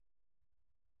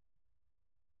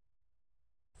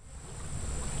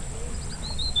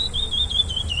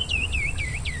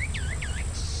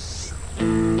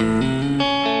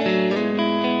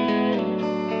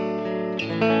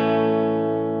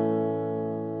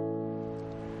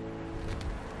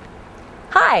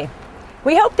Hi!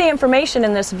 We hope the information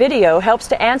in this video helps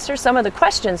to answer some of the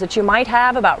questions that you might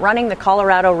have about running the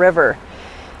Colorado River.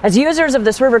 As users of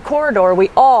this river corridor, we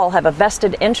all have a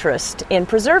vested interest in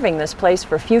preserving this place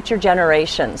for future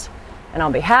generations. And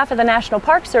on behalf of the National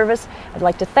Park Service, I'd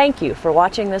like to thank you for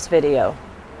watching this video.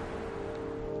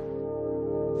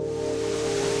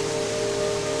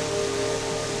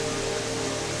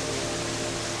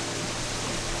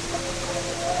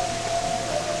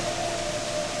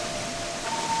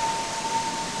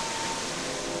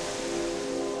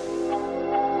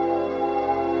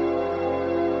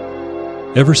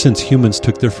 Ever since humans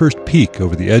took their first peek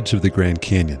over the edge of the Grand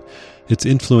Canyon, it's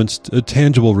influenced a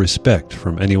tangible respect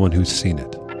from anyone who's seen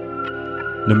it.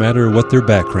 No matter what their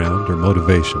background or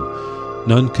motivation,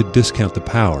 none could discount the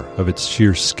power of its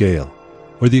sheer scale,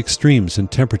 or the extremes in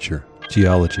temperature,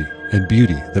 geology, and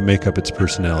beauty that make up its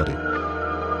personality.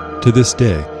 To this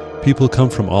day, people come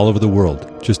from all over the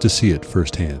world just to see it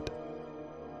firsthand.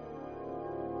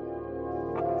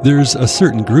 There's a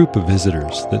certain group of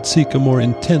visitors that seek a more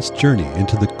intense journey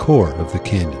into the core of the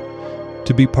canyon,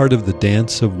 to be part of the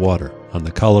dance of water on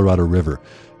the Colorado River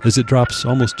as it drops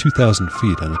almost 2,000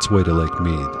 feet on its way to Lake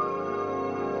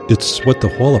Mead. It's what the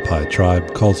Hualapai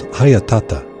tribe calls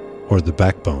Hayatata, or the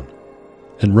backbone,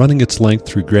 and running its length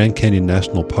through Grand Canyon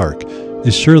National Park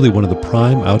is surely one of the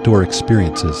prime outdoor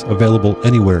experiences available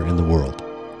anywhere in the world.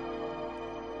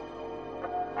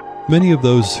 Many of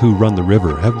those who run the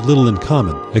river have little in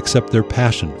common except their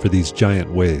passion for these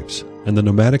giant waves and the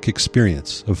nomadic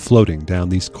experience of floating down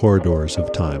these corridors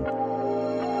of time.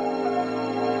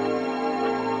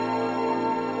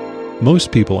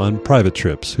 Most people on private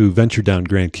trips who venture down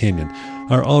Grand Canyon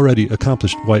are already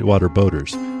accomplished whitewater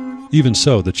boaters. Even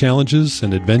so, the challenges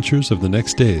and adventures of the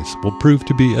next days will prove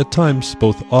to be at times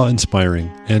both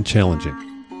awe-inspiring and challenging.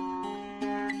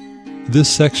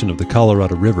 This section of the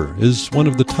Colorado River is one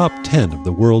of the top 10 of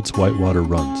the world's whitewater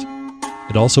runs.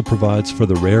 It also provides for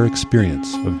the rare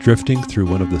experience of drifting through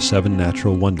one of the 7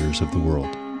 natural wonders of the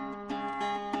world.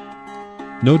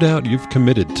 No doubt you've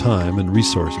committed time and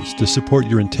resources to support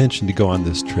your intention to go on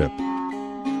this trip.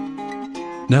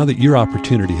 Now that your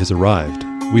opportunity has arrived,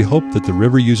 we hope that the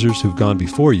river users who've gone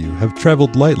before you have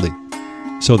traveled lightly,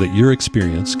 so that your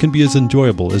experience can be as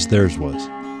enjoyable as theirs was.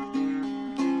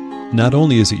 Not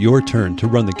only is it your turn to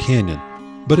run the canyon,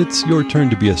 but it's your turn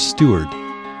to be a steward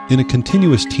in a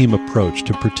continuous team approach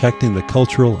to protecting the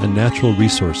cultural and natural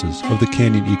resources of the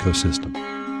canyon ecosystem.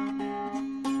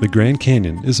 The Grand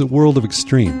Canyon is a world of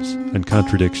extremes and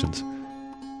contradictions.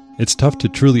 It's tough to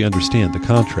truly understand the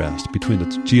contrast between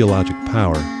its geologic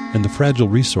power and the fragile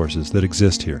resources that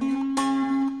exist here.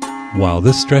 While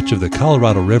this stretch of the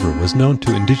Colorado River was known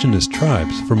to indigenous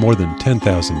tribes for more than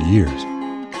 10,000 years,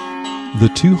 the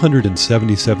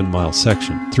 277-mile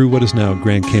section through what is now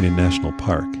Grand Canyon National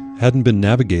Park hadn't been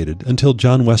navigated until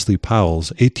John Wesley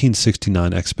Powell's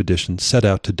 1869 expedition set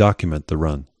out to document the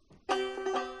run.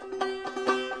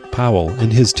 Powell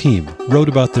and his team wrote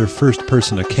about their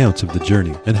first-person accounts of the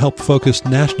journey and helped focus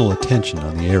national attention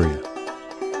on the area.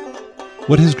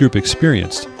 What his group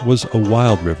experienced was a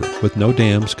wild river with no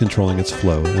dams controlling its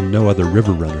flow and no other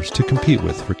river runners to compete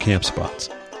with for camp spots.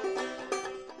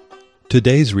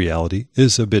 Today's reality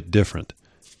is a bit different.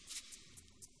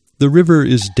 The river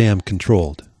is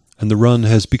dam-controlled, and the run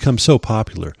has become so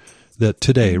popular that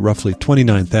today roughly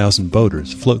 29,000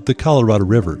 boaters float the Colorado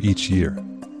River each year.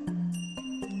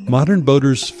 Modern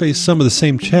boaters face some of the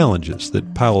same challenges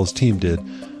that Powell's team did,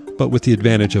 but with the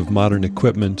advantage of modern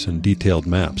equipment and detailed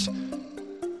maps.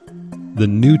 The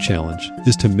new challenge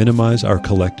is to minimize our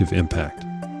collective impact.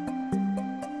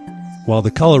 While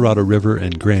the Colorado River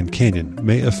and Grand Canyon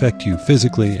may affect you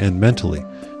physically and mentally,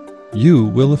 you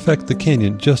will affect the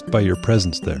canyon just by your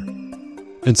presence there.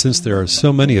 And since there are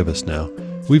so many of us now,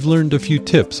 we've learned a few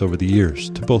tips over the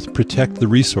years to both protect the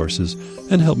resources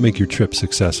and help make your trip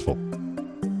successful.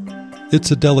 It's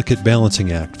a delicate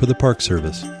balancing act for the Park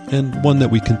Service, and one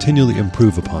that we continually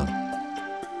improve upon.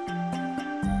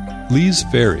 Lee's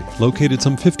Ferry, located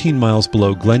some 15 miles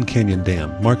below Glen Canyon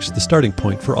Dam, marks the starting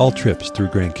point for all trips through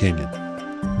Grand Canyon.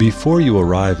 Before you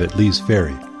arrive at Lee's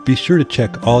Ferry, be sure to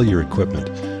check all your equipment,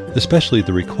 especially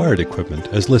the required equipment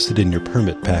as listed in your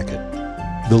permit packet.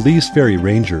 The Lee's Ferry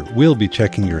Ranger will be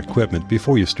checking your equipment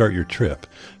before you start your trip,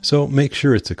 so make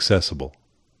sure it's accessible.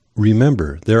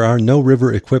 Remember, there are no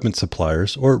river equipment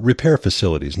suppliers or repair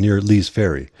facilities near Lee's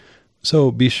Ferry,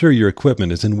 so be sure your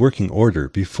equipment is in working order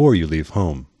before you leave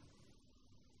home.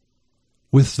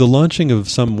 With the launching of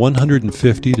some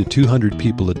 150 to 200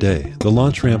 people a day, the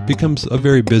launch ramp becomes a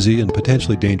very busy and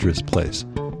potentially dangerous place.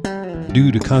 Due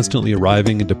to constantly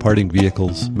arriving and departing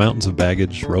vehicles, mountains of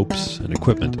baggage, ropes, and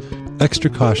equipment, extra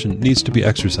caution needs to be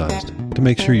exercised to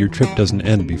make sure your trip doesn't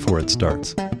end before it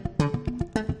starts.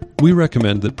 We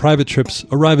recommend that private trips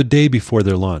arrive a day before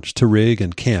their launch to rig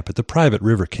and camp at the private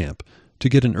river camp to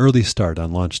get an early start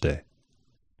on launch day.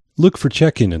 Look for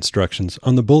check-in instructions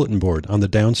on the bulletin board on the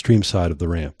downstream side of the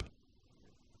ramp.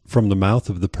 From the mouth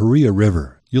of the Paria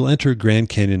River, you'll enter Grand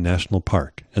Canyon National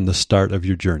Park and the start of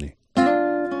your journey.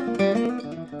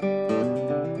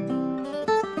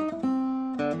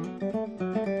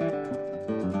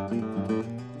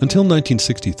 Until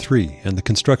 1963 and the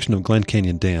construction of Glen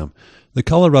Canyon Dam, the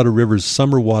Colorado River's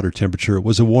summer water temperature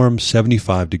was a warm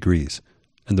 75 degrees,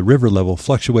 and the river level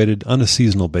fluctuated on a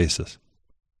seasonal basis.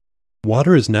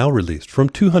 Water is now released from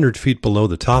 200 feet below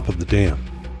the top of the dam.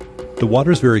 The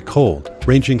water is very cold,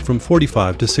 ranging from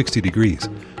 45 to 60 degrees,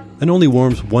 and only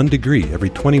warms 1 degree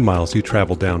every 20 miles you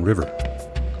travel downriver.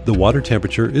 The water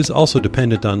temperature is also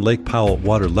dependent on Lake Powell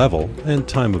water level and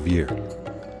time of year.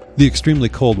 The extremely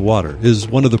cold water is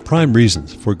one of the prime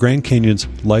reasons for Grand Canyon's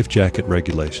life jacket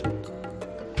regulation.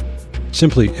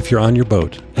 Simply, if you're on your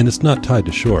boat and it's not tied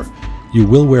to shore, you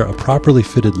will wear a properly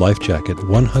fitted life jacket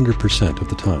 100% of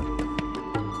the time.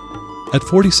 At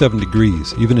 47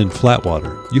 degrees, even in flat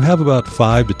water, you have about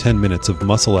 5 to 10 minutes of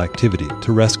muscle activity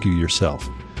to rescue yourself.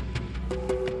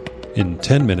 In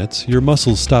 10 minutes, your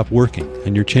muscles stop working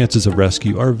and your chances of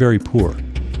rescue are very poor.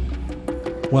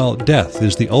 While death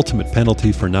is the ultimate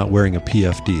penalty for not wearing a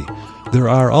PFD, there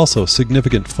are also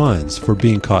significant fines for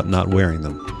being caught not wearing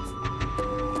them.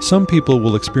 Some people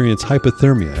will experience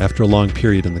hypothermia after a long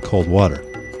period in the cold water.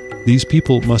 These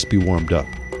people must be warmed up.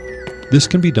 This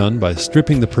can be done by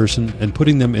stripping the person and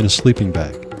putting them in a sleeping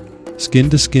bag.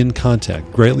 Skin-to-skin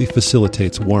contact greatly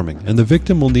facilitates warming, and the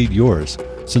victim will need yours,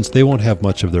 since they won't have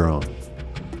much of their own.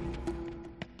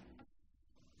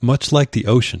 Much like the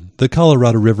ocean, the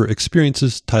Colorado River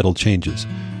experiences tidal changes.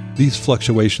 These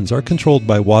fluctuations are controlled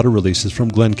by water releases from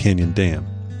Glen Canyon Dam.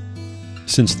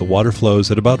 Since the water flows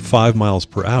at about 5 miles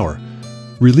per hour,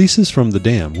 releases from the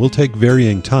dam will take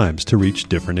varying times to reach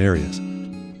different areas.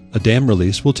 A dam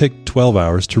release will take 12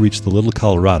 hours to reach the Little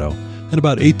Colorado and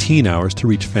about 18 hours to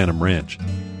reach Phantom Ranch.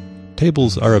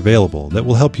 Tables are available that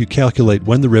will help you calculate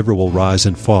when the river will rise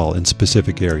and fall in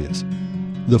specific areas.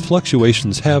 The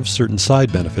fluctuations have certain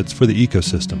side benefits for the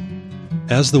ecosystem.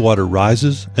 As the water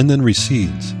rises and then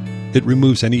recedes, it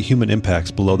removes any human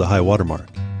impacts below the high water mark.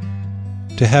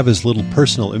 To have as little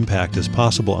personal impact as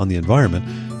possible on the environment,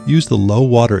 use the low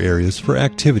water areas for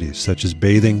activities such as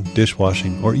bathing,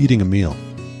 dishwashing, or eating a meal.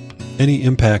 Any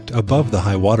impact above the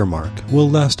high water mark will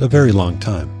last a very long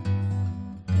time.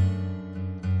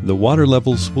 The water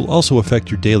levels will also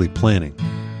affect your daily planning.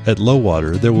 At low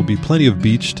water, there will be plenty of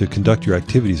beach to conduct your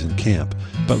activities in camp,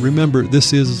 but remember,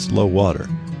 this is low water.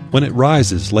 When it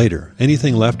rises later,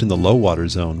 anything left in the low water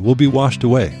zone will be washed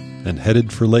away and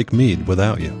headed for Lake Mead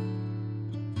without you.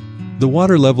 The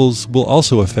water levels will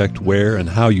also affect where and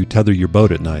how you tether your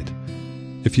boat at night.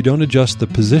 If you don't adjust the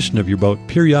position of your boat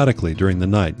periodically during the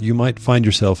night, you might find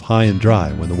yourself high and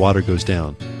dry when the water goes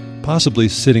down, possibly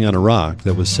sitting on a rock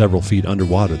that was several feet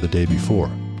underwater the day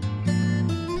before.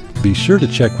 Be sure to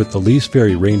check with the Lee's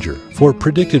Ferry Ranger for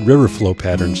predicted river flow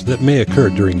patterns that may occur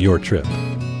during your trip.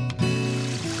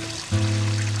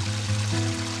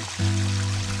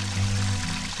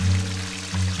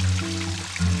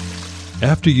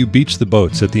 After you beach the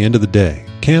boats at the end of the day,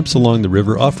 camps along the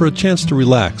river offer a chance to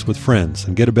relax with friends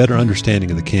and get a better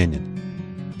understanding of the canyon.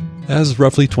 As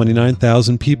roughly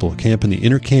 29,000 people camp in the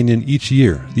Inner Canyon each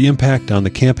year, the impact on the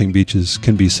camping beaches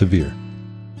can be severe.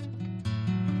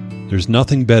 There's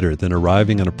nothing better than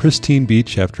arriving on a pristine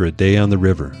beach after a day on the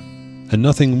river, and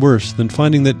nothing worse than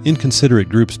finding that inconsiderate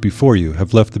groups before you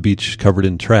have left the beach covered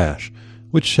in trash,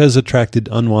 which has attracted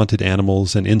unwanted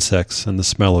animals and insects and the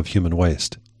smell of human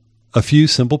waste. A few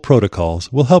simple protocols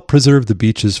will help preserve the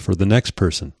beaches for the next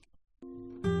person.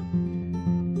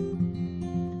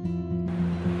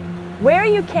 Where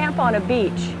you camp on a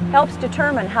beach helps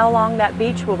determine how long that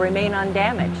beach will remain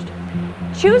undamaged.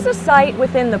 Choose a site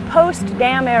within the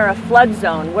post-dam era flood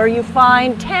zone where you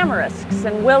find tamarisks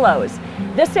and willows.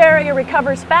 This area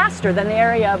recovers faster than the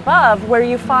area above where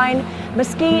you find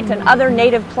mesquite and other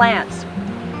native plants.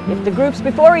 If the groups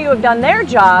before you have done their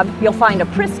job, you'll find a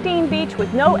pristine beach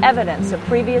with no evidence of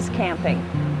previous camping.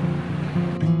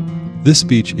 This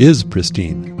beach is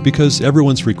pristine because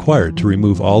everyone's required to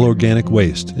remove all organic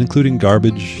waste, including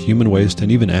garbage, human waste,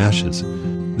 and even ashes.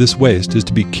 This waste is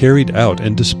to be carried out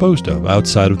and disposed of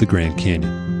outside of the Grand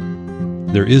Canyon.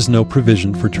 There is no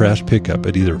provision for trash pickup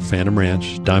at either Phantom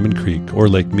Ranch, Diamond Creek, or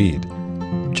Lake Mead.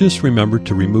 just remember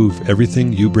to remove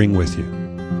everything you bring with you.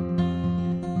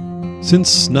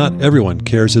 Since not everyone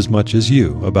cares as much as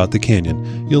you about the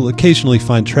canyon, you'll occasionally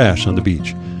find trash on the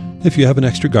beach. If you have an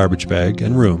extra garbage bag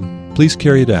and room, please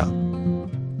carry it out.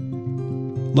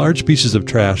 Large pieces of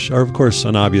trash are of course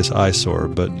an obvious eyesore,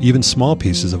 but even small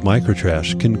pieces of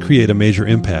microtrash can create a major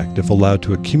impact if allowed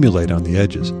to accumulate on the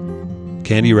edges.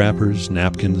 Candy wrappers,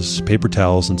 napkins, paper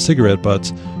towels, and cigarette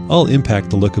butts all impact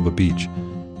the look of a beach.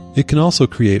 It can also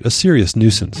create a serious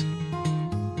nuisance.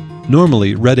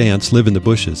 Normally, red ants live in the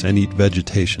bushes and eat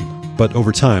vegetation, but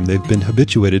over time they've been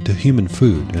habituated to human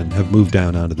food and have moved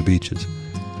down onto the beaches.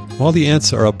 While the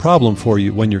ants are a problem for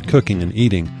you when you're cooking and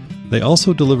eating, they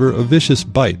also deliver a vicious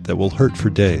bite that will hurt for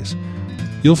days.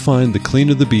 You'll find the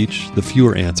cleaner the beach, the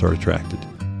fewer ants are attracted.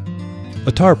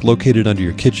 A tarp located under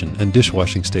your kitchen and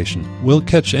dishwashing station will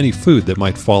catch any food that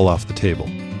might fall off the table.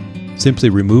 Simply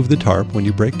remove the tarp when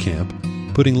you break camp,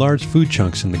 putting large food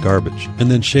chunks in the garbage, and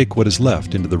then shake what is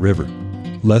left into the river.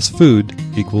 Less food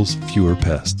equals fewer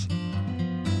pests.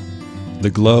 The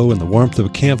glow and the warmth of a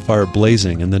campfire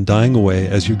blazing and then dying away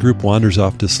as your group wanders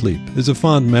off to sleep is a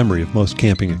fond memory of most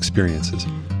camping experiences.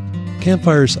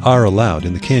 Campfires are allowed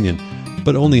in the canyon,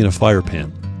 but only in a fire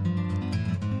pan.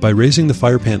 By raising the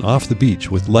fire pan off the beach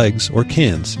with legs or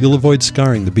cans, you'll avoid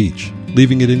scarring the beach,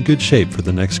 leaving it in good shape for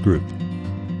the next group.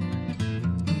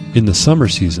 In the summer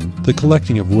season, the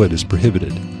collecting of wood is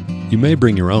prohibited. You may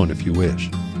bring your own if you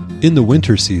wish. In the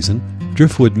winter season,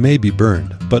 driftwood may be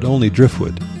burned, but only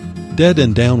driftwood. Dead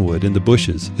and downwood in the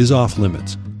bushes is off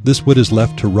limits. This wood is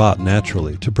left to rot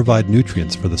naturally to provide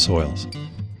nutrients for the soils.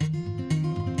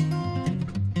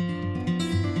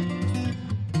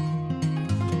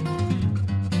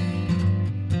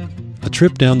 A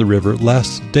trip down the river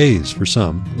lasts days for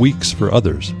some, weeks for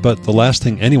others, but the last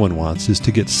thing anyone wants is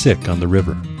to get sick on the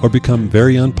river or become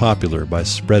very unpopular by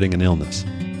spreading an illness.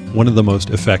 One of the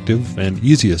most effective and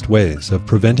easiest ways of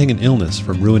preventing an illness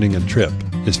from ruining a trip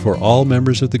is for all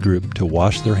members of the group to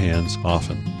wash their hands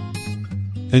often.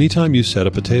 Anytime you set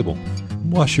up a table,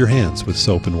 wash your hands with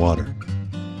soap and water.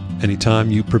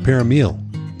 Anytime you prepare a meal,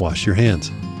 wash your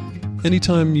hands.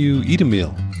 Anytime you eat a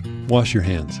meal, wash your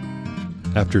hands.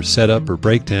 After setup or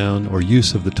breakdown or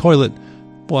use of the toilet,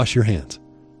 wash your hands.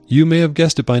 You may have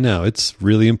guessed it by now, it's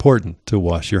really important to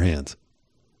wash your hands.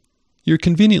 You're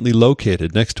conveniently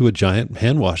located next to a giant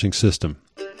hand-washing system.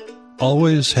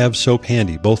 Always have soap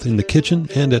handy both in the kitchen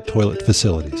and at toilet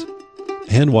facilities.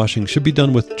 Hand washing should be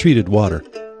done with treated water.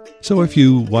 So if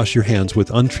you wash your hands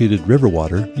with untreated river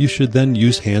water, you should then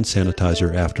use hand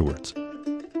sanitizer afterwards.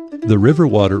 The river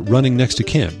water running next to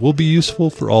camp will be useful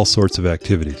for all sorts of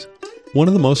activities. One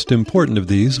of the most important of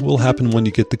these will happen when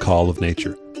you get the call of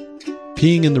nature.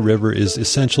 Peeing in the river is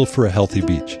essential for a healthy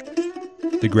beach.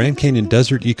 The Grand Canyon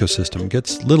desert ecosystem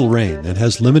gets little rain and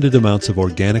has limited amounts of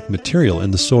organic material in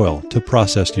the soil to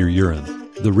process your urine.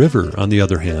 The river, on the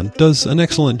other hand, does an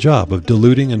excellent job of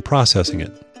diluting and processing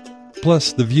it.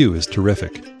 Plus, the view is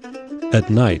terrific.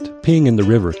 At night, peeing in the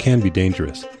river can be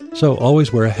dangerous, so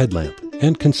always wear a headlamp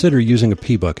and consider using a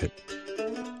pee bucket.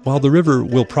 While the river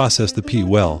will process the pee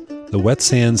well, the wet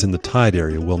sands in the tide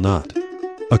area will not.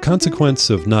 A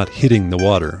consequence of not hitting the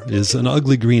water is an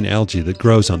ugly green algae that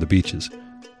grows on the beaches.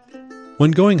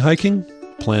 When going hiking,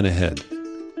 plan ahead.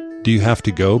 Do you have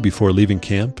to go before leaving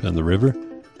camp and the river?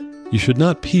 You should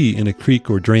not pee in a creek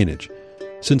or drainage.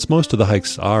 Since most of the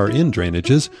hikes are in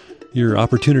drainages, your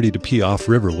opportunity to pee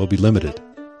off-river will be limited.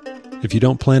 If you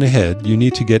don't plan ahead, you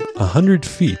need to get 100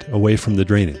 feet away from the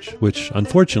drainage, which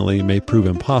unfortunately may prove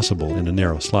impossible in a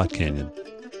narrow slot canyon.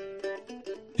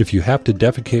 If you have to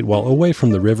defecate while away from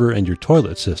the river and your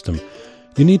toilet system,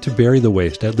 you need to bury the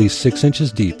waste at least 6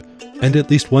 inches deep and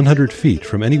at least 100 feet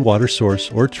from any water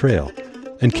source or trail,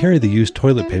 and carry the used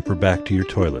toilet paper back to your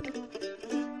toilet.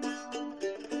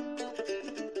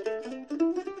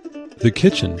 The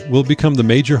kitchen will become the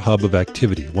major hub of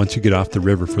activity once you get off the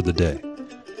river for the day.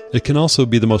 It can also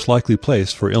be the most likely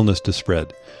place for illness to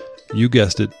spread. You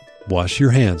guessed it, wash your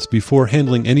hands before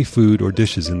handling any food or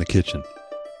dishes in the kitchen.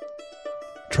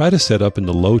 Try to set up in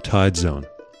the low tide zone.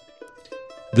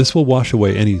 This will wash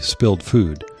away any spilled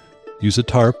food. Use a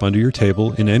tarp under your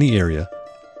table in any area.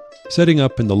 Setting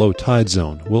up in the low tide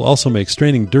zone will also make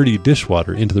straining dirty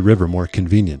dishwater into the river more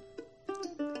convenient.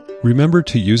 Remember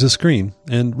to use a screen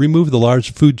and remove the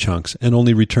large food chunks and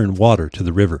only return water to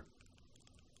the river.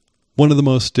 One of the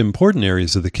most important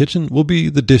areas of the kitchen will be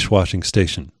the dishwashing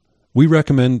station. We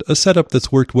recommend a setup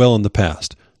that's worked well in the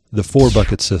past, the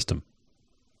 4-bucket system.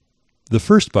 The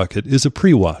first bucket is a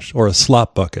pre-wash or a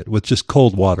slop bucket with just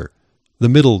cold water. The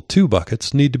middle 2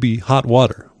 buckets need to be hot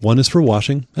water. One is for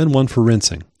washing and one for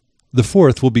rinsing. The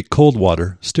fourth will be cold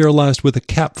water sterilized with a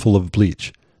cap full of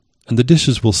bleach, and the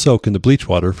dishes will soak in the bleach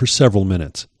water for several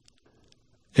minutes.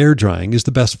 Air drying is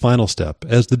the best final step,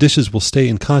 as the dishes will stay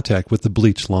in contact with the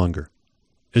bleach longer.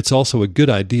 It's also a good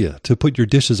idea to put your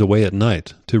dishes away at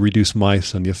night to reduce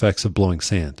mice and the effects of blowing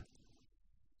sand.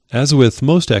 As with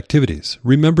most activities,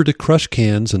 remember to crush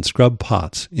cans and scrub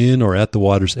pots in or at the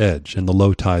water's edge in the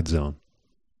low tide zone.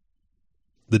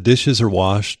 The dishes are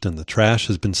washed and the trash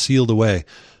has been sealed away,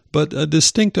 but a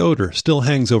distinct odor still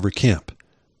hangs over camp.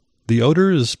 The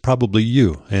odor is probably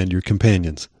you and your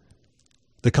companions.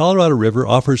 The Colorado River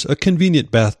offers a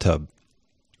convenient bathtub.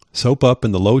 Soap up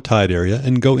in the low tide area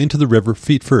and go into the river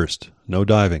feet first. No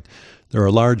diving. There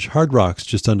are large hard rocks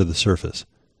just under the surface.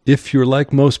 If you're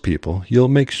like most people, you'll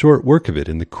make short work of it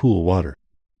in the cool water.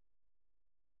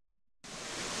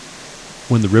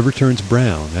 When the river turns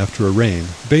brown after a rain,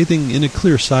 bathing in a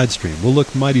clear side stream will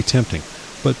look mighty tempting,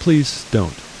 but please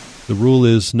don't. The rule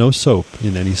is no soap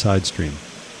in any side stream.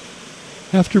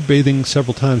 After bathing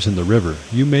several times in the river,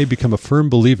 you may become a firm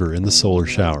believer in the solar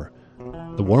shower.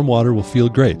 The warm water will feel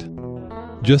great.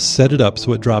 Just set it up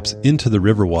so it drops into the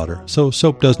river water, so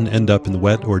soap doesn't end up in the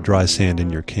wet or dry sand in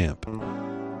your camp.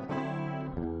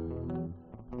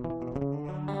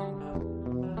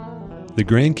 The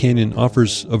Grand Canyon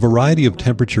offers a variety of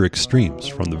temperature extremes,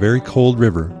 from the very cold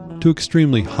river to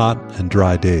extremely hot and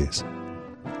dry days.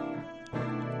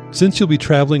 Since you'll be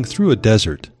traveling through a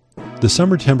desert, the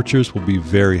summer temperatures will be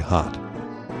very hot.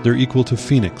 They're equal to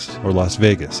Phoenix or Las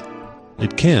Vegas.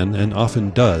 It can, and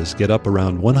often does, get up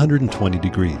around 120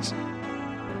 degrees.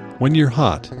 When you're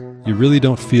hot, you really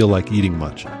don't feel like eating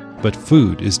much, but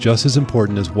food is just as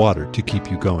important as water to keep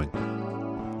you going.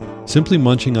 Simply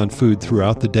munching on food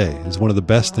throughout the day is one of the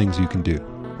best things you can do.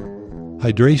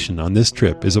 Hydration on this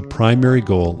trip is a primary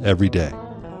goal every day.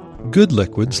 Good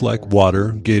liquids like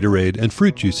water, Gatorade, and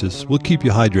fruit juices will keep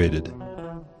you hydrated.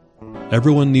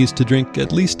 Everyone needs to drink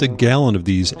at least a gallon of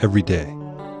these every day,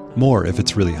 more if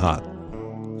it's really hot.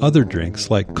 Other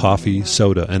drinks like coffee,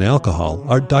 soda, and alcohol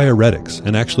are diuretics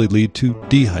and actually lead to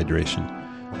dehydration.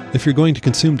 If you're going to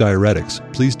consume diuretics,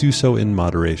 please do so in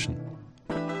moderation.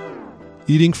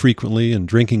 Eating frequently and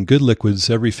drinking good liquids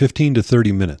every 15 to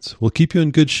 30 minutes will keep you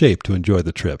in good shape to enjoy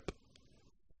the trip.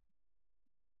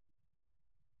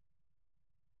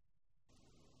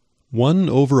 One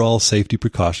overall safety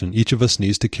precaution each of us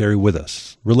needs to carry with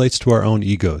us relates to our own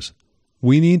egos.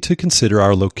 We need to consider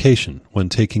our location when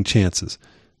taking chances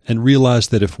and realize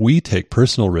that if we take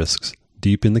personal risks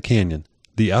deep in the canyon,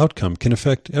 the outcome can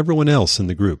affect everyone else in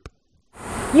the group.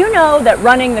 You know that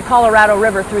running the Colorado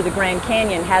River through the Grand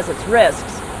Canyon has its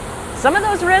risks. Some of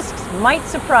those risks might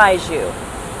surprise you.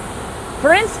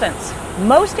 For instance,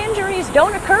 most injuries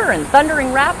don't occur in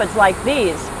thundering rapids like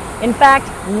these. In fact,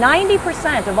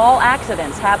 90% of all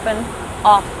accidents happen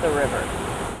off the river.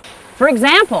 For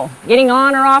example, getting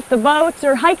on or off the boats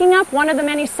or hiking up one of the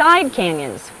many side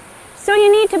canyons. So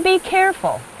you need to be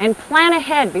careful and plan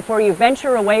ahead before you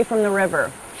venture away from the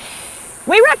river.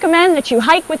 We recommend that you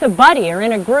hike with a buddy or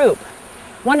in a group.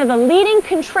 One of the leading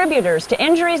contributors to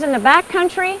injuries in the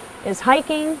backcountry is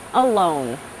hiking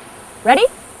alone. Ready?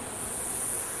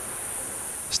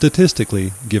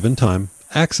 Statistically, given time,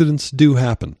 accidents do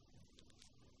happen.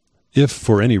 If,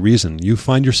 for any reason, you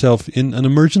find yourself in an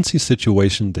emergency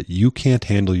situation that you can't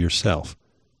handle yourself,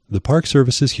 the Park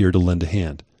Service is here to lend a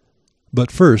hand.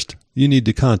 But first, you need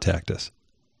to contact us.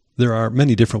 There are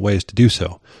many different ways to do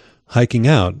so. Hiking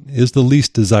out is the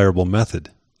least desirable method,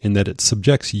 in that it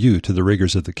subjects you to the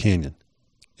rigors of the canyon.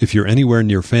 If you're anywhere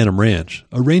near Phantom Ranch,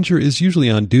 a ranger is usually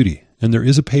on duty, and there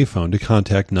is a payphone to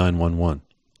contact 911.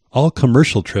 All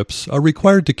commercial trips are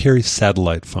required to carry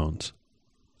satellite phones.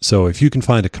 So if you can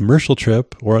find a commercial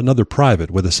trip or another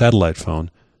private with a satellite phone,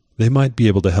 they might be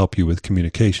able to help you with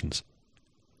communications.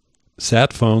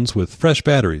 Sat phones with fresh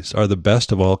batteries are the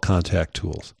best of all contact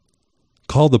tools.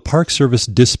 Call the Park Service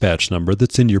dispatch number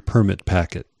that's in your permit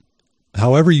packet.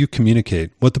 However you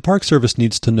communicate, what the Park Service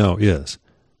needs to know is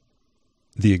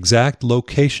the exact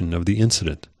location of the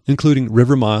incident, including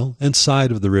river mile and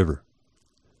side of the river,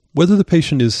 whether the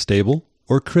patient is stable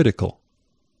or critical,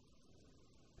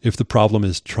 if the problem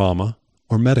is trauma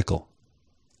or medical,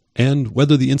 and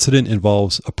whether the incident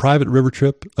involves a private river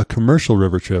trip, a commercial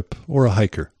river trip, or a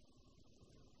hiker.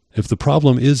 If the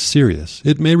problem is serious,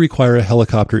 it may require a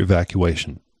helicopter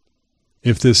evacuation.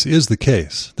 If this is the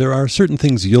case, there are certain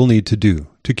things you'll need to do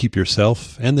to keep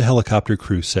yourself and the helicopter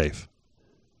crew safe.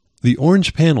 The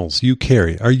orange panels you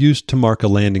carry are used to mark a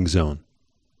landing zone.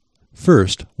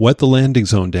 First, wet the landing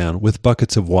zone down with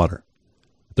buckets of water.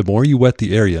 The more you wet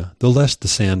the area, the less the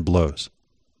sand blows.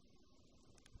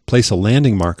 Place a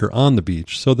landing marker on the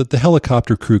beach so that the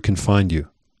helicopter crew can find you.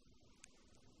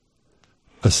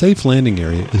 A safe landing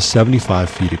area is 75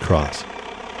 feet across.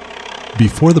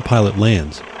 Before the pilot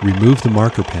lands, remove the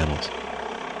marker panels.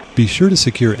 Be sure to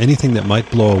secure anything that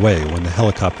might blow away when the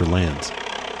helicopter lands.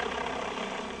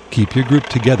 Keep your group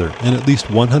together and at least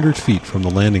 100 feet from the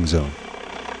landing zone.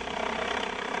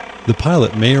 The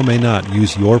pilot may or may not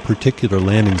use your particular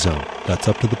landing zone. That's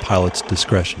up to the pilot's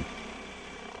discretion.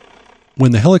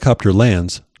 When the helicopter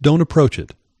lands, don't approach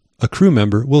it. A crew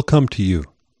member will come to you.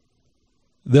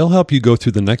 They'll help you go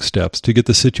through the next steps to get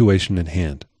the situation in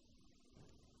hand.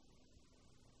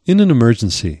 In an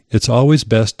emergency, it's always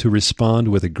best to respond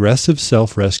with aggressive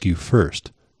self-rescue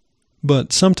first.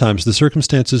 But sometimes the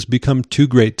circumstances become too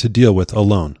great to deal with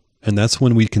alone, and that's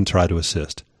when we can try to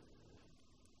assist.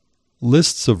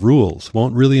 Lists of rules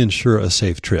won't really ensure a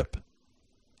safe trip.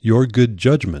 Your good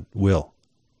judgment will.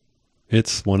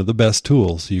 It's one of the best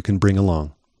tools you can bring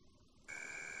along.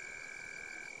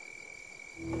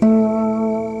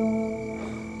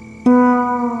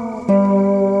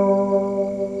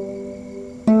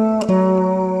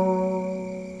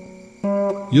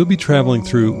 You'll be traveling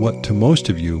through what to most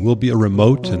of you will be a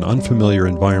remote and unfamiliar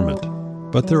environment,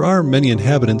 but there are many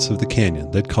inhabitants of the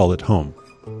canyon that call it home.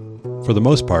 For the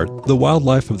most part, the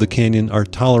wildlife of the canyon are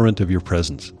tolerant of your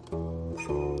presence.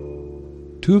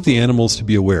 Two of the animals to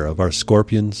be aware of are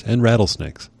scorpions and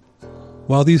rattlesnakes.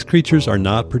 While these creatures are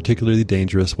not particularly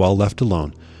dangerous while left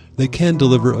alone, they can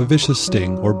deliver a vicious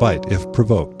sting or bite if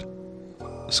provoked.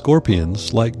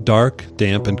 Scorpions like dark,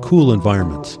 damp, and cool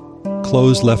environments.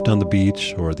 Clothes left on the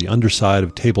beach or the underside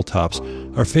of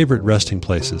tabletops are favorite resting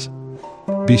places.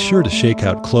 Be sure to shake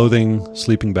out clothing,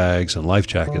 sleeping bags, and life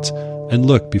jackets, and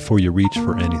look before you reach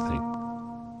for anything.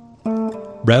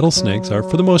 Rattlesnakes are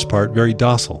for the most part very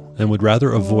docile and would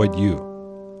rather avoid you.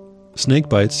 Snake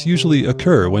bites usually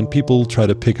occur when people try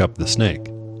to pick up the snake.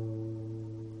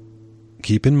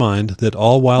 Keep in mind that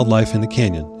all wildlife in the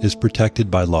canyon is protected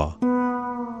by law.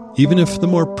 Even if the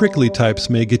more prickly types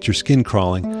may get your skin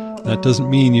crawling, that doesn't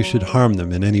mean you should harm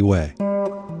them in any way.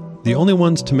 The only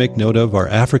ones to make note of are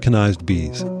Africanized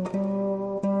bees.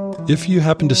 If you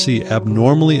happen to see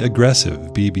abnormally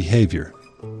aggressive bee behavior,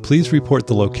 please report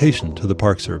the location to the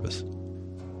Park Service.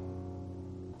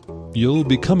 You'll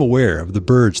become aware of the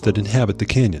birds that inhabit the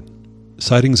canyon.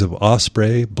 Sightings of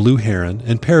osprey, blue heron,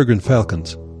 and peregrine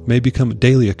falcons may become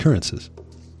daily occurrences.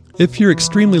 If you're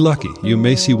extremely lucky, you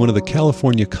may see one of the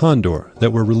California condor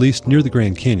that were released near the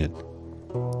Grand Canyon.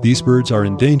 These birds are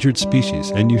endangered species,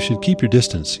 and you should keep your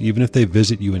distance even if they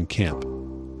visit you in camp.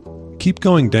 Keep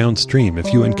going downstream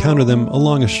if you encounter them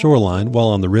along a shoreline while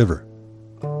on the river.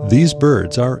 These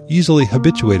birds are easily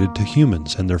habituated to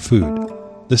humans and their food.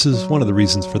 This is one of the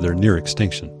reasons for their near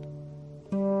extinction.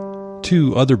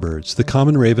 Two other birds, the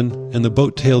common raven and the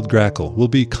boat-tailed grackle, will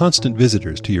be constant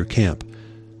visitors to your camp,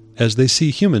 as they see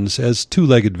humans as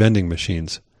two-legged vending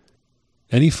machines.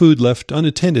 Any food left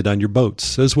unattended on your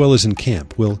boats, as well as in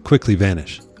camp, will quickly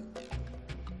vanish.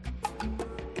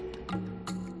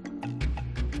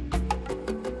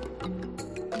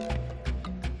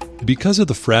 Because of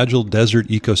the fragile desert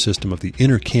ecosystem of the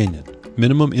inner canyon,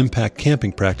 minimum impact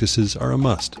camping practices are a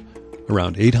must.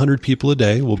 Around 800 people a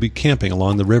day will be camping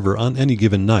along the river on any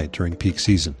given night during peak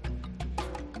season.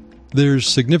 There's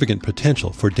significant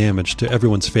potential for damage to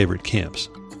everyone's favorite camps.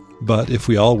 But if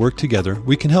we all work together,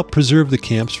 we can help preserve the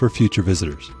camps for future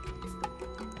visitors.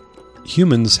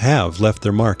 Humans have left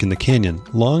their mark in the canyon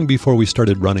long before we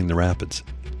started running the rapids.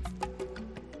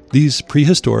 These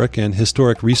prehistoric and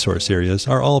historic resource areas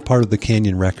are all part of the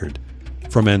canyon record,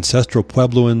 from ancestral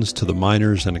Puebloans to the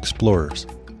miners and explorers.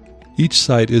 Each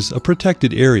site is a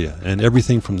protected area, and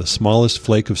everything from the smallest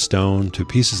flake of stone to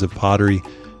pieces of pottery,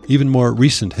 even more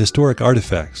recent historic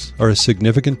artifacts, are a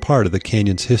significant part of the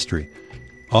canyon's history.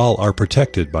 All are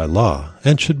protected by law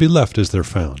and should be left as they're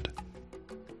found.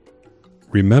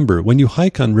 Remember, when you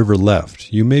hike on River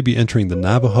Left, you may be entering the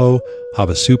Navajo,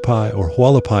 Havasupai, or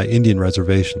Hualapai Indian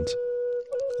reservations.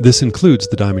 This includes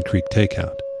the Diamond Creek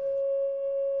Takeout.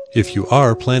 If you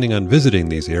are planning on visiting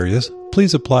these areas,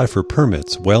 please apply for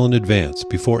permits well in advance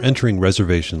before entering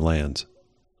reservation lands.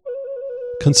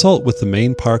 Consult with the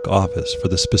main park office for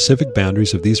the specific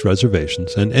boundaries of these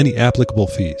reservations and any applicable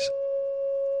fees.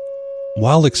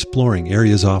 While exploring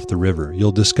areas off the river,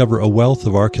 you'll discover a wealth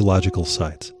of archaeological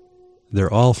sites.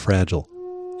 They're all fragile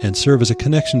and serve as a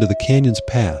connection to the canyon's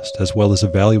past as well as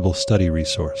a valuable study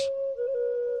resource.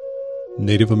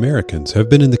 Native Americans have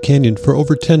been in the canyon for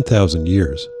over 10,000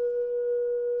 years.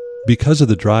 Because of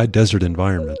the dry desert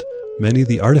environment, many of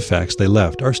the artifacts they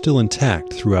left are still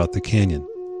intact throughout the canyon.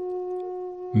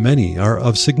 Many are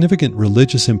of significant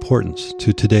religious importance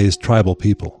to today's tribal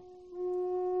people.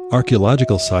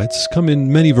 Archaeological sites come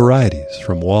in many varieties,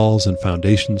 from walls and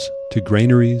foundations to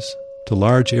granaries to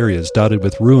large areas dotted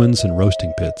with ruins and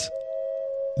roasting pits.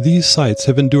 These sites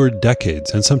have endured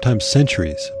decades and sometimes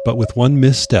centuries, but with one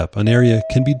misstep, an area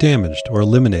can be damaged or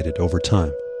eliminated over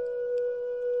time.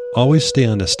 Always stay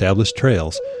on established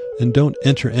trails and don't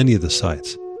enter any of the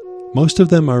sites. Most of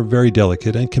them are very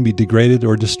delicate and can be degraded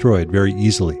or destroyed very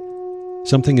easily.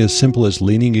 Something as simple as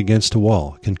leaning against a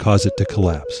wall can cause it to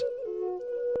collapse.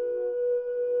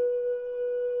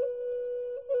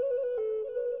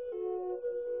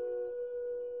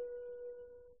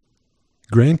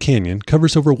 Grand Canyon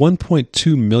covers over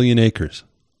 1.2 million acres.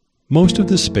 Most of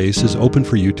this space is open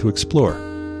for you to explore.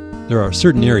 There are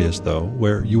certain areas, though,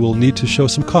 where you will need to show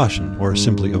some caution or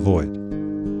simply avoid.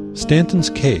 Stanton's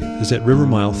Cave is at River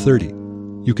Mile 30.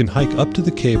 You can hike up to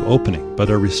the cave opening, but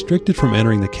are restricted from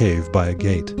entering the cave by a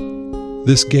gate.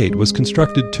 This gate was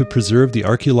constructed to preserve the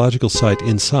archaeological site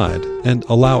inside and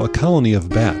allow a colony of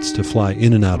bats to fly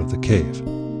in and out of the cave.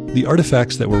 The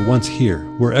artifacts that were once here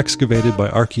were excavated by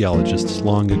archaeologists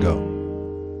long ago.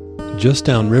 Just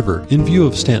downriver, in view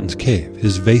of Stanton's Cave,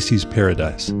 is Vasey's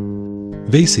Paradise.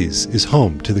 Vasey's is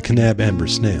home to the Kanab amber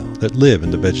snail that live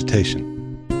in the vegetation.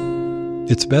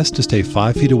 It's best to stay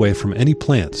 5 feet away from any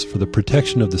plants for the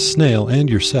protection of the snail and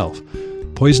yourself.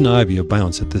 Poison ivy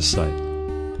abounds at this site.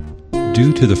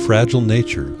 Due to the fragile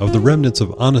nature of the remnants of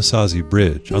Anasazi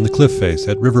Bridge on the cliff face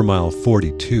at River Mile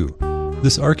 42,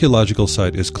 this archaeological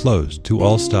site is closed to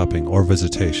all stopping or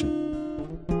visitation.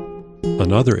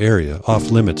 Another area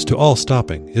off limits to all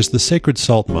stopping is the Sacred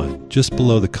Salt Mine just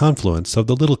below the confluence of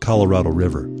the Little Colorado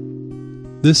River.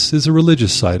 This is a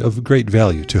religious site of great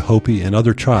value to Hopi and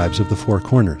other tribes of the Four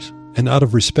Corners, and out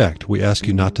of respect we ask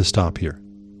you not to stop here.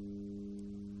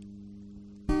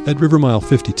 At River Mile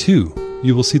 52,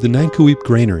 you will see the Nankoweap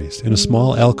granaries in a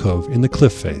small alcove in the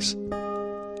cliff face.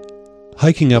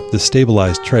 Hiking up the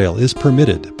stabilized trail is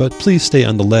permitted, but please stay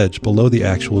on the ledge below the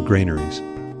actual granaries.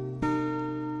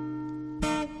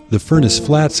 The Furnace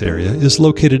Flats area is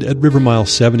located at River Mile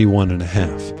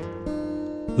 71.5.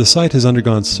 The site has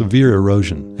undergone severe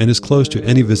erosion and is closed to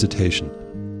any visitation.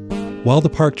 While the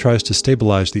park tries to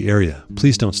stabilize the area,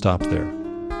 please don't stop there.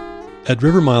 At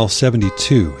River Mile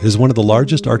 72 is one of the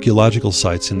largest archaeological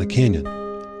sites in the canyon.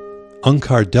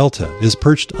 Unkar Delta is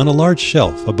perched on a large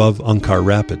shelf above Unkar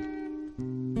Rapid.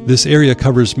 This area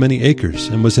covers many acres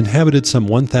and was inhabited some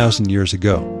 1,000 years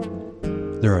ago.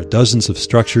 There are dozens of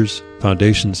structures,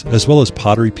 foundations, as well as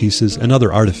pottery pieces and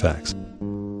other artifacts.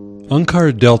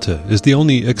 Unkar Delta is the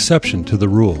only exception to the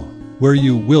rule, where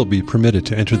you will be permitted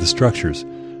to enter the structures,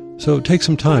 so take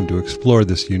some time to explore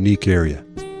this unique area.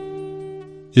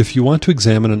 If you want to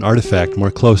examine an artifact more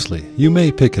closely, you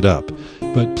may pick it up,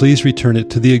 but please return it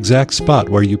to the exact spot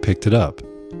where you picked it up.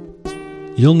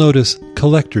 You'll notice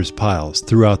collectors' piles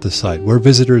throughout the site where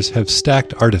visitors have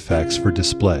stacked artifacts for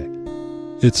display.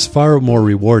 It's far more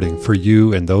rewarding for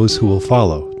you and those who will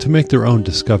follow to make their own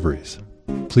discoveries.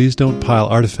 Please don't pile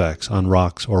artifacts on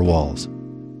rocks or walls.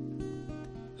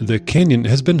 The canyon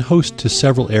has been host to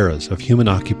several eras of human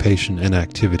occupation and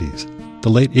activities. The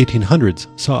late 1800s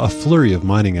saw a flurry of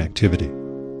mining activity.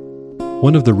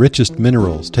 One of the richest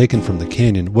minerals taken from the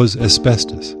canyon was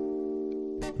asbestos.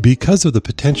 Because of the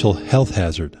potential health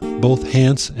hazard, both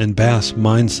Hance and Bass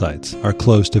mine sites are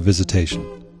closed to visitation.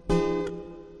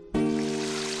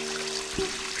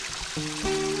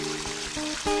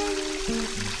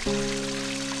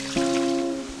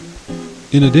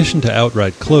 In addition to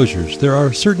outright closures, there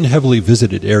are certain heavily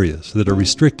visited areas that are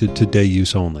restricted to day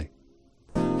use only.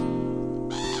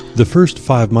 The first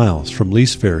 5 miles from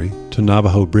Lease Ferry to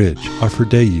Navajo Bridge are for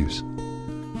day use.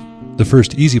 The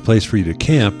first easy place for you to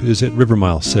camp is at River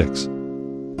Mile 6.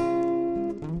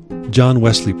 John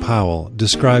Wesley Powell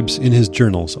describes in his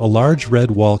journals a large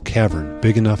red wall cavern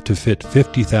big enough to fit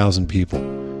 50,000 people.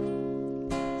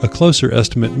 A closer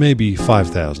estimate may be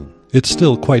 5,000. It's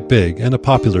still quite big and a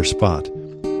popular spot.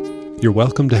 You're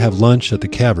welcome to have lunch at the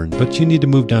cavern, but you need to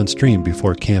move downstream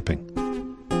before camping.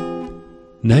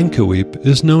 Nankoweap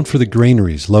is known for the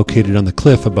granaries located on the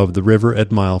cliff above the river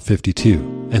at Mile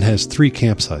 52 and has 3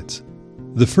 campsites.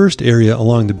 The first area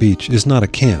along the beach is not a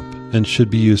camp and should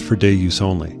be used for day use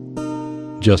only.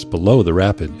 Just below the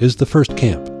rapid is the first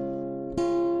camp.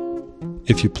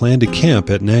 If you plan to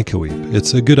camp at Nankoweap,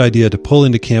 it's a good idea to pull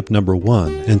into camp number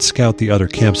 1 and scout the other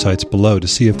campsites below to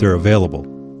see if they're available.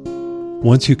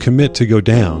 Once you commit to go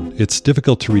down, it's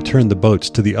difficult to return the boats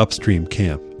to the upstream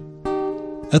camp.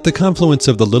 At the confluence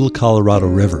of the Little Colorado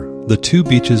River, the 2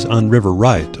 beaches on River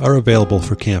Right are available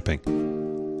for camping.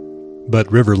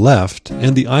 but river left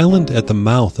and the island at the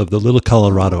mouth of the Little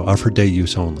Colorado are for day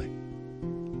use only.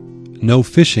 No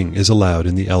fishing is allowed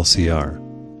in the LCR.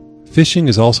 Fishing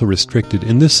is also restricted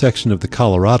in this section of the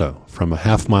Colorado from a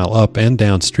half-mile up and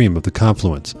downstream of the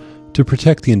confluence to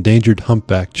protect the endangered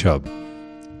humpback chub.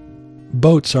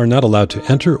 Boats are not allowed to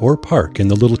enter or park in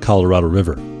the Little Colorado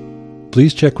River.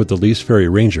 Please check with the Lease Ferry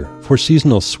Ranger for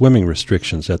seasonal swimming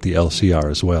restrictions at the LCR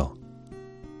as well.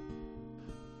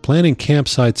 Planning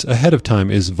campsites ahead of time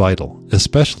is vital,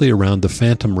 especially around the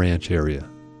Phantom Ranch area.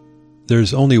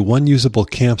 There's only one usable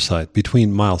campsite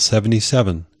between mile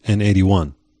 77 and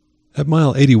 81. At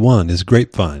mile 81 is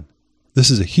Grapevine.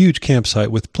 This is a huge campsite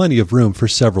with plenty of room for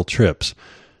several trips.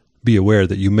 Be aware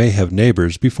that you may have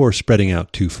neighbors before spreading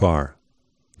out too far.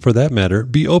 For that matter,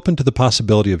 be open to the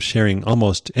possibility of sharing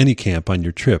almost any camp on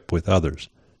your trip with others.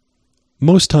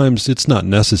 Most times it's not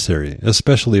necessary,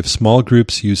 especially if small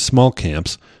groups use small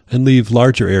camps and leave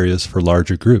larger areas for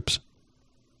larger groups.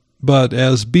 But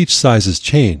as beach sizes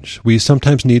change, we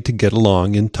sometimes need to get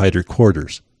along in tighter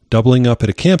quarters. Doubling up at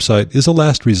a campsite is a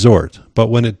last resort, but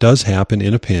when it does happen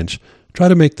in a pinch, try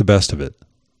to make the best of it.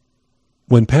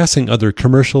 When passing other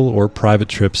commercial or private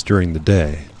trips during the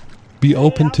day, be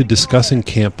open to discussing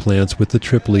camp plans with the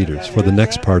trip leaders for the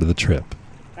next part of the trip.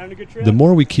 The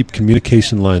more we keep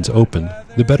communication lines open,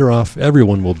 the better off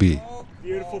everyone will be.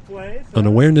 An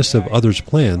awareness of others'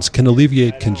 plans can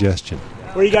alleviate congestion.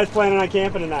 Where are you guys planning on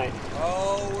camping tonight?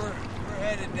 Oh, we're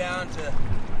headed down to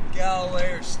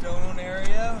Galloway or Stone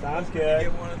area. Sounds good.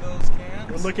 Get one of those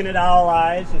camps. We're looking at Owl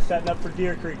Eyes and setting up for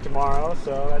Deer Creek tomorrow,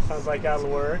 so that sounds like that'll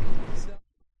work.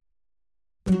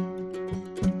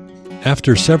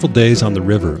 After several days on the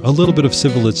river, a little bit of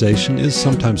civilization is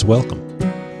sometimes welcome.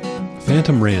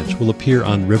 Phantom Ranch will appear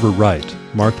on River Right,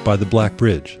 marked by the Black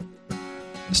Bridge.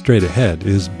 Straight ahead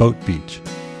is Boat Beach.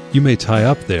 You may tie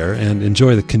up there and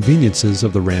enjoy the conveniences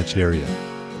of the ranch area.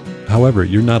 However,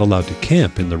 you're not allowed to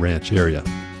camp in the ranch area.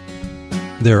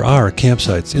 There are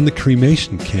campsites in the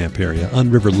cremation camp area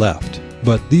on River Left,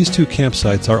 but these two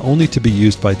campsites are only to be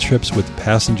used by trips with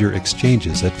passenger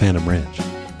exchanges at Phantom Ranch.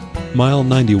 Mile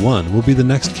 91 will be the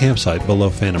next campsite below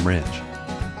Phantom Ranch.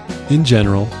 In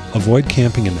general, avoid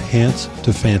camping in the Hants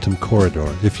to Phantom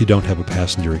corridor if you don't have a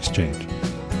passenger exchange.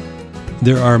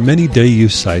 There are many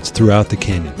day-use sites throughout the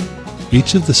canyon.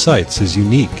 Each of the sites is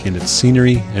unique in its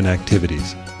scenery and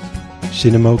activities.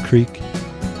 Shinamo Creek,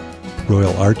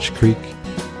 Royal Arch Creek,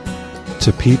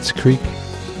 Tapeats Creek,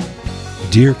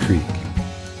 Deer Creek,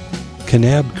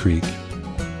 Kanab Creek,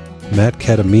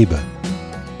 Matkatameba,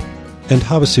 and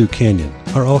Havasu Canyon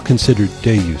are all considered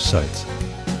day-use sites.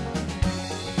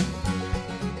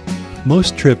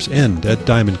 Most trips end at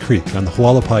Diamond Creek on the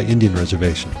Hualapai Indian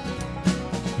Reservation.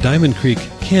 Diamond Creek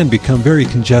can become very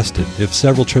congested if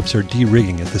several trips are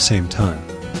de-rigging at the same time,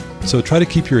 so try to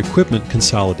keep your equipment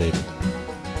consolidated.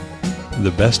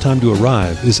 The best time to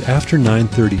arrive is after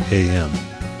 9:30 a.m.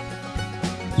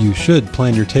 You should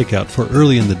plan your takeout for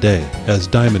early in the day, as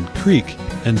Diamond Creek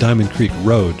and Diamond Creek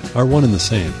Road are one and the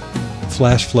same.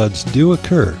 Flash floods do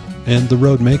occur, and the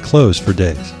road may close for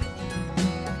days.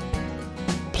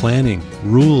 Planning,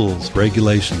 rules,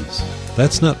 regulations,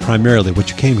 that's not primarily what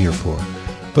you came here for,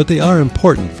 but they are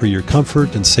important for your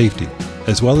comfort and safety,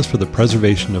 as well as for the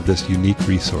preservation of this unique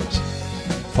resource.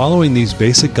 Following these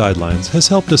basic guidelines has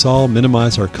helped us all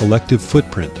minimize our collective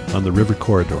footprint on the river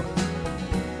corridor.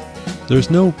 There's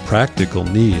no practical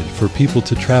need for people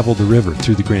to travel the river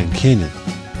through the Grand Canyon.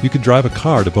 You could drive a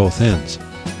car to both ends.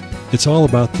 It's all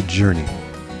about the journey.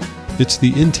 It's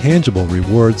the intangible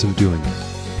rewards of doing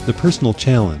it, the personal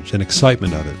challenge and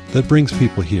excitement of it that brings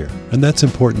people here, and that's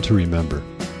important to remember.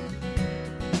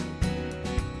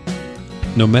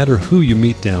 No matter who you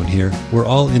meet down here, we're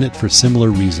all in it for similar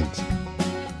reasons.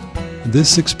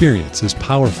 This experience is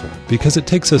powerful because it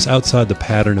takes us outside the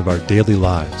pattern of our daily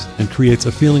lives and creates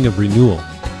a feeling of renewal,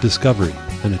 discovery,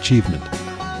 and achievement.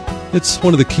 It's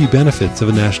one of the key benefits of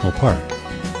a national park.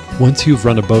 Once you've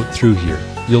run a boat through here,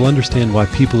 you'll understand why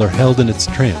people are held in its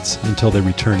trance until they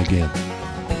return again.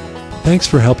 Thanks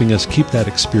for helping us keep that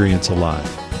experience alive.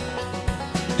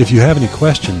 If you have any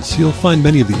questions, you'll find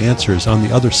many of the answers on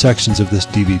the other sections of this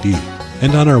DVD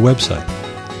and on our website.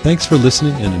 Thanks for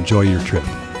listening and enjoy your trip.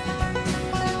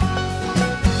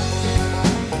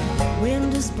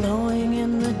 Wind is blowing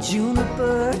in the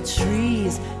juniper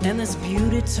trees, and this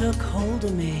beauty took hold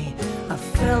of me. I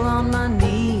fell on my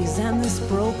knees, and this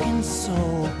broken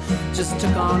soul just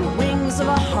took on wings of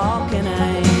a hawk, and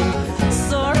I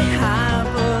soared high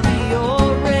above